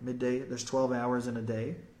Friday, midday, there's 12 hours in a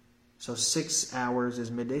day. So 6 hours is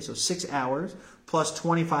midday. So 6 hours plus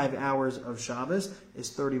 25 hours of Shabbos is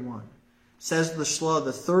 31. Says the Shla,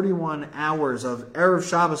 the 31 hours of Erev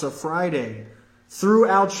Shabbos of Friday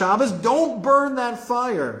throughout Shabbos, don't burn that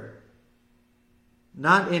fire.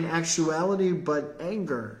 Not in actuality, but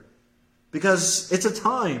anger. Because it's a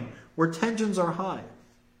time where tensions are high.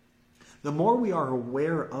 The more we are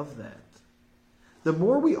aware of that, the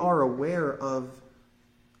more we are aware of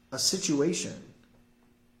a situation,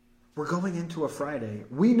 we're going into a Friday.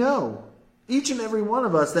 We know, each and every one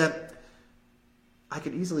of us, that I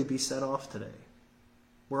could easily be set off today.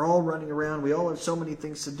 We're all running around. We all have so many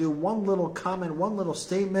things to do. One little comment, one little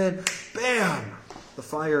statement, bam, the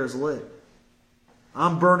fire is lit.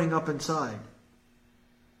 I'm burning up inside.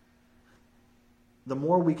 The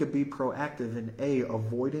more we could be proactive in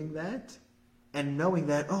avoiding that and knowing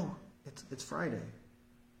that, oh, it's Friday.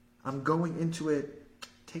 I'm going into it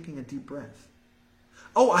taking a deep breath.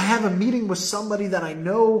 Oh, I have a meeting with somebody that I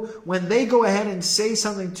know when they go ahead and say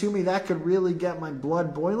something to me that could really get my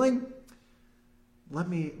blood boiling. Let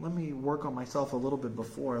me work on myself a little bit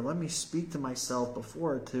before. Let me speak to myself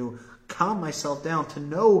before to calm myself down, to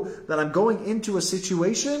know that I'm going into a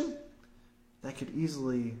situation that could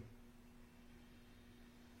easily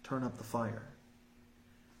turn up the fire.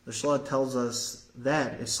 The Shla tells us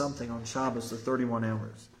that is something on Shabbos, the 31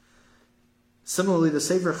 hours. Similarly, the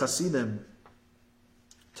Sefer Hasidim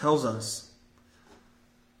tells us,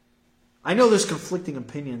 I know there's conflicting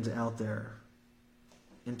opinions out there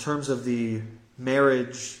in terms of the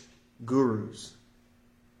marriage gurus.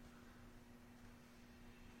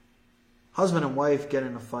 Husband and wife get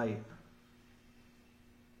in a fight.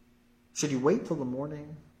 Should you wait till the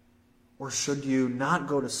morning? Or should you not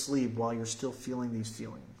go to sleep while you're still feeling these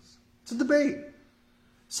feelings? It's a debate.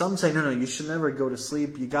 Some say, no, you should never go to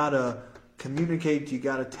sleep. You got to communicate. You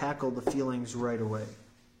got to tackle the feelings right away.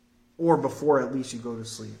 Or before at least you go to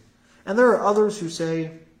sleep. And there are others who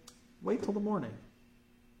say, wait till the morning.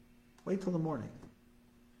 Wait till the morning.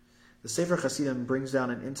 The Sefer Hasidim brings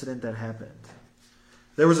down an incident that happened.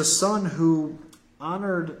 There was a son who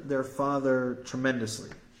honored their father tremendously.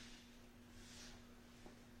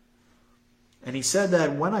 And he said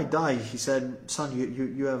that when I die, he said, son,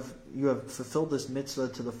 you have fulfilled this mitzvah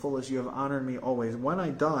to the fullest. You have honored me always. When I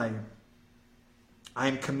die, I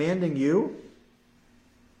am commanding you,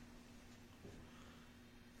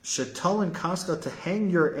 Shetal and Kaska, to hang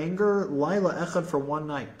your anger Laila Echad for one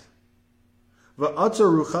night.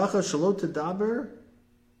 Va'atzar ruchacha shalot tedaber,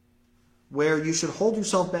 where you should hold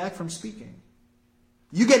yourself back from speaking.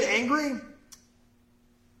 You get angry,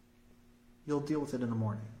 you'll deal with it in the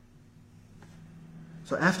morning.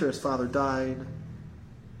 So after his father died,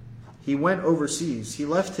 he went overseas. He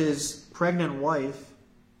left his pregnant wife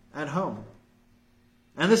at home.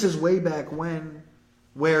 And this is way back when,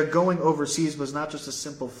 where going overseas was not just a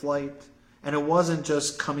simple flight, and it wasn't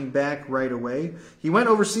just coming back right away. He went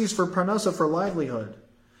overseas for parnasa, for livelihood.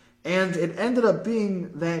 And it ended up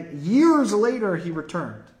being that years later he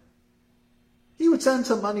returned. He would send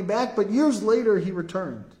some money back, but years later he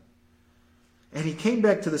returned. And he came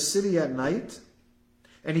back to the city at night,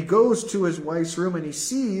 and he goes to his wife's room and he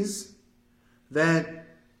sees that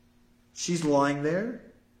she's lying there,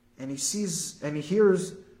 and he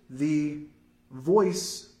hears the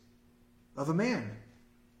voice of a man.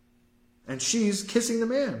 And she's kissing the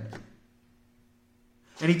man.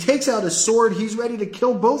 And he takes out his sword. He's ready to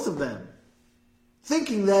kill both of them,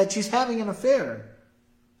 thinking that she's having an affair.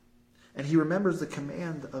 And he remembers the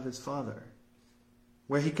command of his father,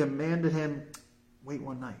 where he commanded him, wait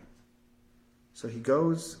one night. So he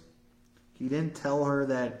goes. He didn't tell her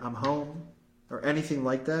that I'm home or anything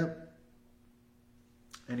like that.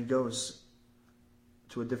 And he goes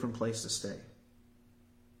to a different place to stay.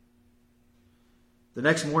 The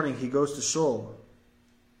next morning he goes to shul.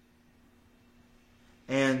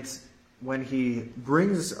 And when he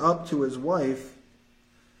brings up to his wife,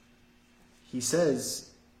 he says,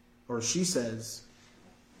 or she says,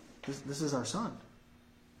 this is our son.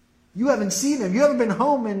 You haven't seen him. You haven't been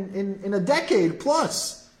home in a decade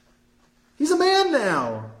plus. He's a man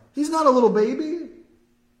now. He's not a little baby.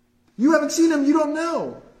 You haven't seen him. You don't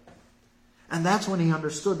know. And that's when he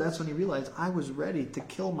understood. That's when he realized, I was ready to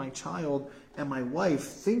kill my child and my wife,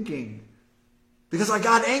 thinking, because I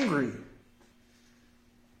got angry.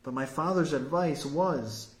 But my father's advice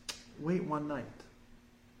was, wait one night.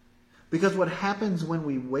 Because what happens when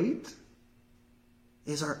we wait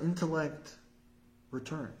is our intellect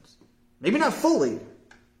returns. Maybe not fully.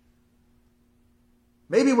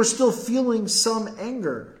 Maybe we're still feeling some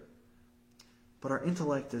anger, but our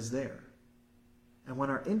intellect is there. And when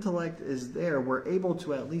our intellect is there, we're able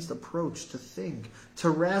to at least approach, to think, to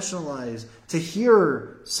rationalize, to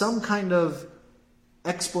hear some kind of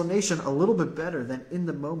explanation a little bit better than in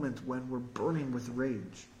the moment when we're burning with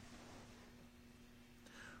rage.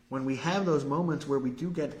 When we have those moments where we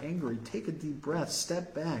do get angry, take a deep breath,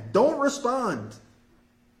 step back. Don't respond.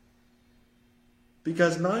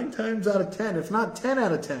 Because 9 times out of 10, if not 10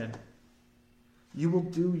 out of 10, you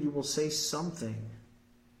will say something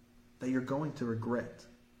that you're going to regret.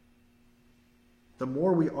 The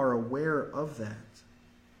more we are aware of that,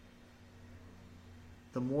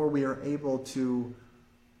 the more we are able to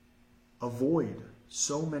avoid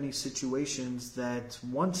so many situations that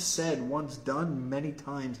once said, once done, many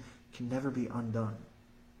times can never be undone.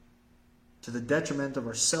 To the detriment of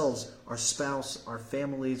ourselves, our spouse, our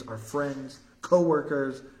families, our friends,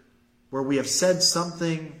 co-workers, where we have said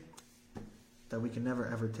something that we can never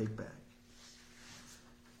ever take back.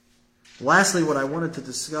 Lastly, what I wanted to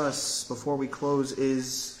discuss before we close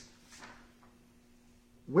is,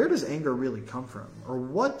 where does anger really come from? Or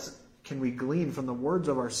what can we glean from the words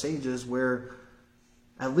of our sages where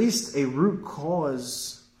at least a root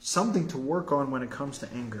cause, something to work on when it comes to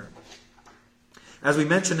anger? As we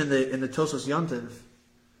mentioned in the Tosos Yontiv,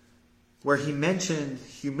 where he mentioned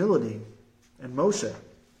humility and Moshe.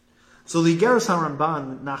 So the Igeres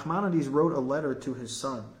HaRamban, Nachmanides wrote a letter to his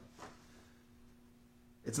son.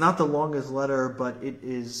 It's not the longest letter, but it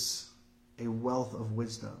is a wealth of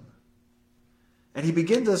wisdom. And he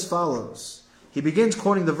begins as follows. He begins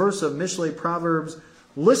quoting the verse of Mishlei Proverbs,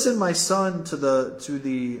 "Listen, my son, to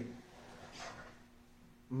the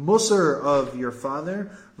Musar of your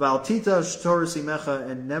father, V'altita sh'Torah simecha,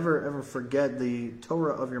 and never ever forget the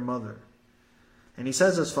Torah of your mother." And he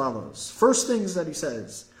says as follows. First things that he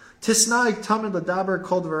says, Tisnai tamid ladaber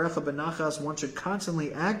kol dvarecha benachas, one should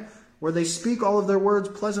constantly act where they speak all of their words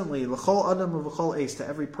pleasantly, l'chol adam v'chol eis, to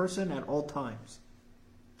every person at all times.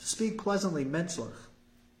 To speak pleasantly, menschlich.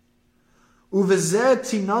 Uvezeh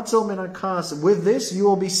tinatzel min hakas, with this you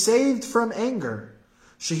will be saved from anger.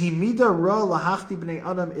 Shehi mida ra lahachti b'nei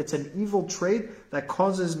adam, it's an evil trait that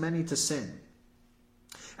causes many to sin.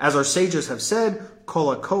 As our sages have said,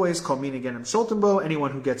 kol hakoes kol min aganim sholtenbo, anyone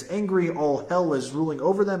who gets angry, all hell is ruling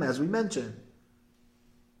over them, as we mentioned.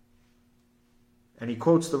 And he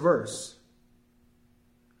quotes the verse.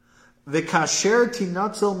 V'kasher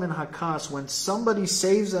tinatzel min hakas, when somebody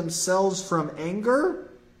saves themselves from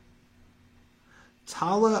anger,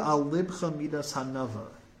 tala al libcha midas hanava.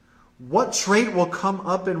 What trait will come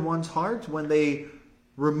up in one's heart when they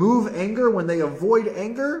remove anger, when they avoid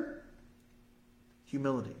anger?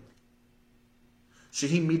 Humility.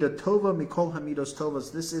 Shehi mida tova mikol hamidos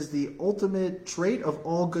tovas. This is the ultimate trait of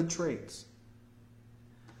all good traits.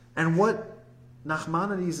 And what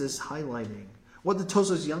Nachmanides is highlighting, what the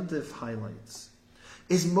Tosos Yontif highlights,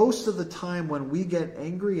 is most of the time when we get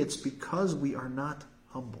angry, it's because we are not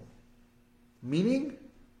humble. Meaning,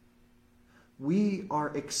 we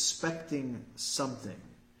are expecting something.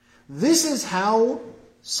 This is how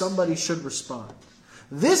somebody should respond.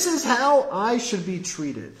 This is how I should be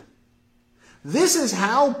treated. This is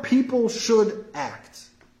how people should act.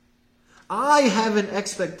 I have an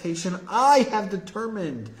expectation. I have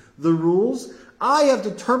determined the rules. I have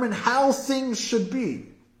determined how things should be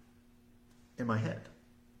in my head.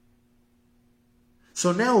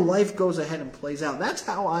 So now life goes ahead and plays out. That's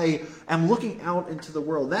how I am looking out into the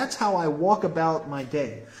world. That's how I walk about my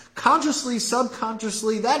day. Consciously,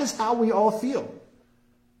 subconsciously, that is how we all feel.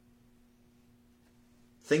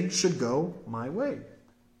 Things should go my way.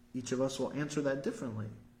 Each of us will answer that differently.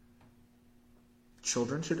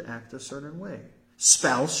 Children should act a certain way.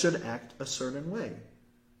 Spouse should act a certain way.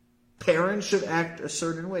 Parents should act a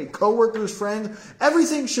certain way. Co-workers, friends,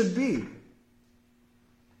 everything should be.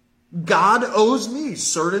 God owes me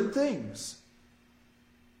certain things.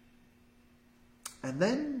 And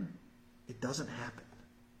then it doesn't happen.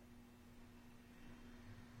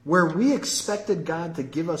 Where we expected God to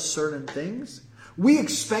give us certain things, we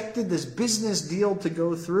expected this business deal to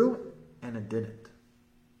go through, and it didn't.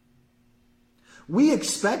 We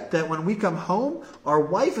expect that when we come home, our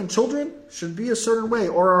wife and children should be a certain way,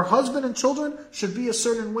 or our husband and children should be a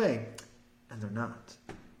certain way, and they're not.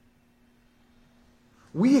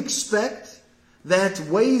 We expect that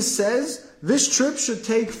Waze says this trip should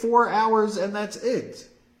take 4 hours and that's it.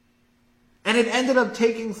 And it ended up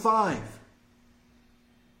taking 5.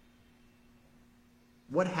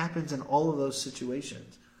 What happens in all of those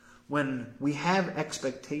situations when we have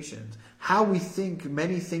expectations, how we think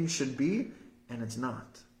many things should be, and it's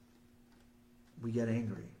not. We get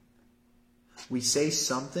angry. We say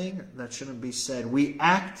something that shouldn't be said. We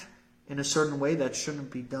act in a certain way that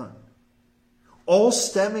shouldn't be done. All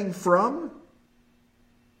stemming from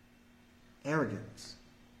arrogance.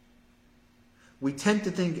 We tend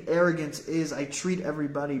to think arrogance is, I treat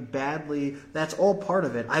everybody badly. That's all part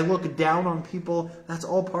of it. I look down on people. That's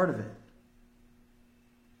all part of it.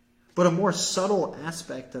 But a more subtle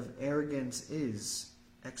aspect of arrogance is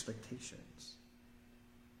expectations.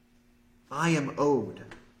 I am owed.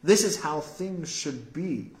 This is how things should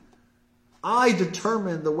be. I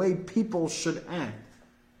determine the way people should act.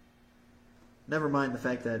 Never mind the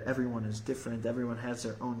fact that everyone is different. Everyone has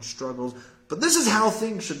their own struggles. But this is how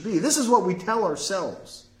things should be. This is what we tell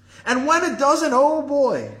ourselves. And when it doesn't, oh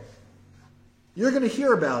boy, you're going to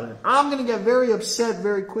hear about it. I'm going to get very upset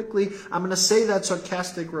very quickly. I'm going to say that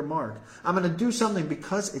sarcastic remark. I'm going to do something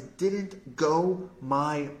because it didn't go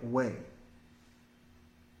my way.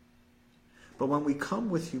 But when we come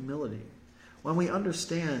with humility, when we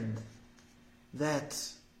understand that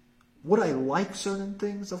would I like certain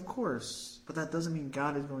things? Of course. But that doesn't mean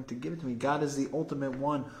God is going to give it to me. God is the ultimate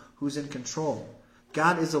one who's in control.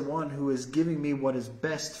 God is the one who is giving me what is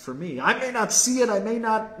best for me. I may not see it. I may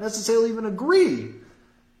not necessarily even agree.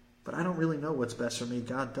 But I don't really know what's best for me.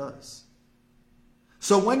 God does.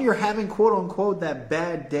 So when you're having, quote unquote, that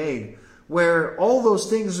bad day, where all those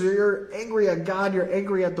things, you're angry at God, you're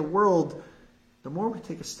angry at the world, the more we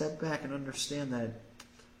take a step back and understand that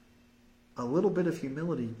a little bit of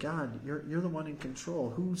humility, God, you're the one in control.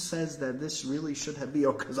 Who says that this really should have been?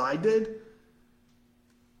 Oh, because I did?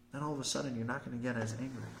 Then all of a sudden you're not going to get as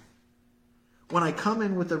angry. When I come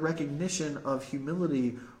in with the recognition of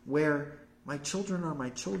humility where my children are my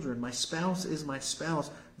children, my spouse is my spouse,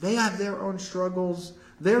 they have their own struggles,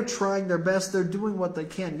 they're trying their best, they're doing what they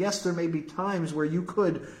can. Yes, there may be times where you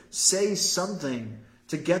could say something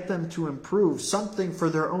to get them to improve, something for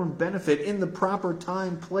their own benefit in the proper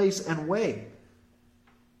time, place, and way.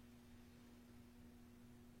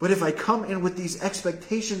 But if I come in with these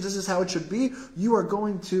expectations, this is how it should be, you are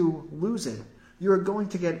going to lose it. You are going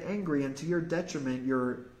to get angry, and to your detriment,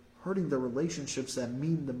 you're hurting the relationships that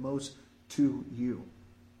mean the most to you.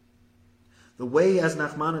 The way, as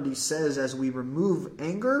Nachmanides says, as we remove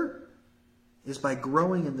anger, is by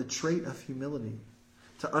growing in the trait of humility.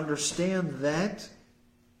 To understand that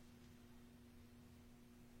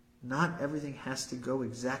not everything has to go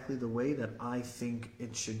exactly the way that I think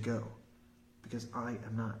it should go. Because I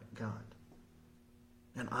am not God.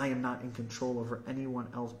 And I am not in control over anyone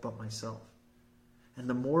else but myself. And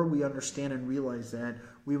the more we understand and realize that,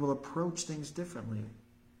 we will approach things differently.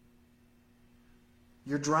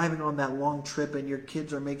 You're driving on that long trip and your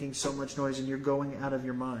kids are making so much noise and you're going out of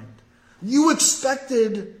your mind. You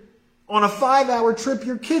expected on a 5-hour trip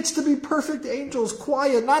your kids to be perfect angels,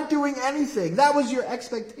 quiet, not doing anything. That was your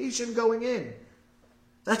expectation going in.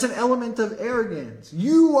 That's an element of arrogance.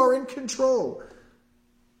 You are in control.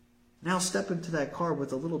 Now step into that car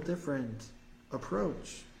with a little different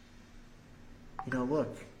approach.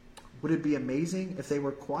 Look, would it be amazing if they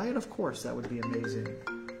were quiet? Of course, that would be amazing.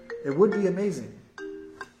 It would be amazing.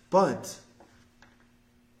 But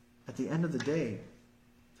at the end of the day,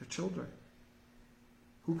 they're children.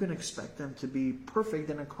 Who can expect them to be perfect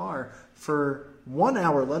in a car for 1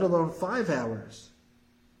 hour, let alone 5 hours?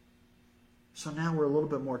 So now we're a little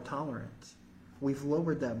bit more tolerant. We've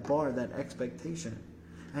lowered that bar, that expectation.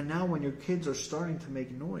 And now when your kids are starting to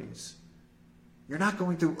make noise, you're not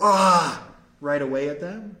going to, right away at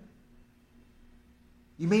them.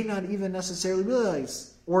 You may not even necessarily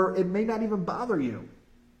realize, or it may not even bother you,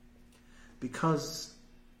 because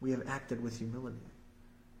we have acted with humility.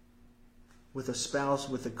 With a spouse,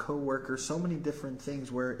 with a coworker, so many different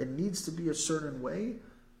things where it needs to be a certain way,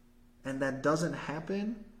 and that doesn't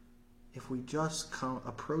happen. If we just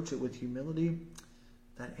approach it with humility,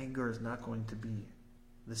 that anger is not going to be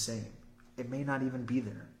the same. It may not even be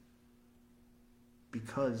there.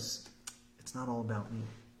 Because it's not all about me.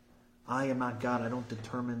 I am not God. I don't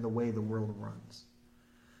determine the way the world runs.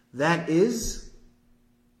 That is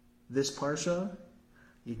this Parsha.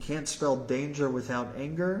 You can't spell danger without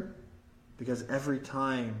anger, because every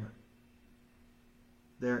time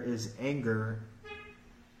there is anger,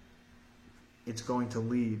 it's going to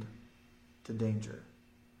lead to danger.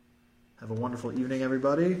 Have a wonderful evening,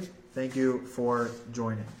 everybody. Thank you for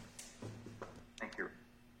joining. Thank you.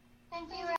 Thank you.